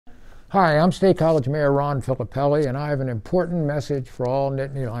Hi, I'm State College Mayor Ron Filippelli, and I have an important message for all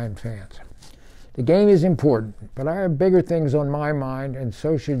Nittany Lion fans. The game is important, but I have bigger things on my mind, and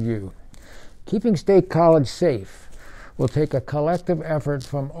so should you. Keeping State College safe will take a collective effort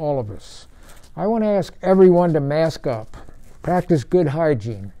from all of us. I want to ask everyone to mask up, practice good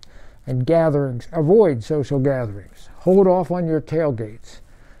hygiene, and avoid social gatherings. Hold off on your tailgates,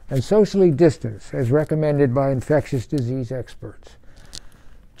 and socially distance as recommended by infectious disease experts.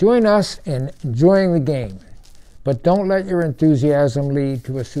 Join us in enjoying the game, but don't let your enthusiasm lead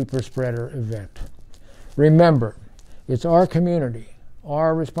to a super spreader event. Remember, it's our community,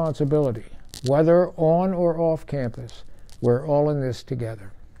 our responsibility. Whether on or off campus, we're all in this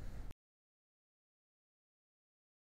together.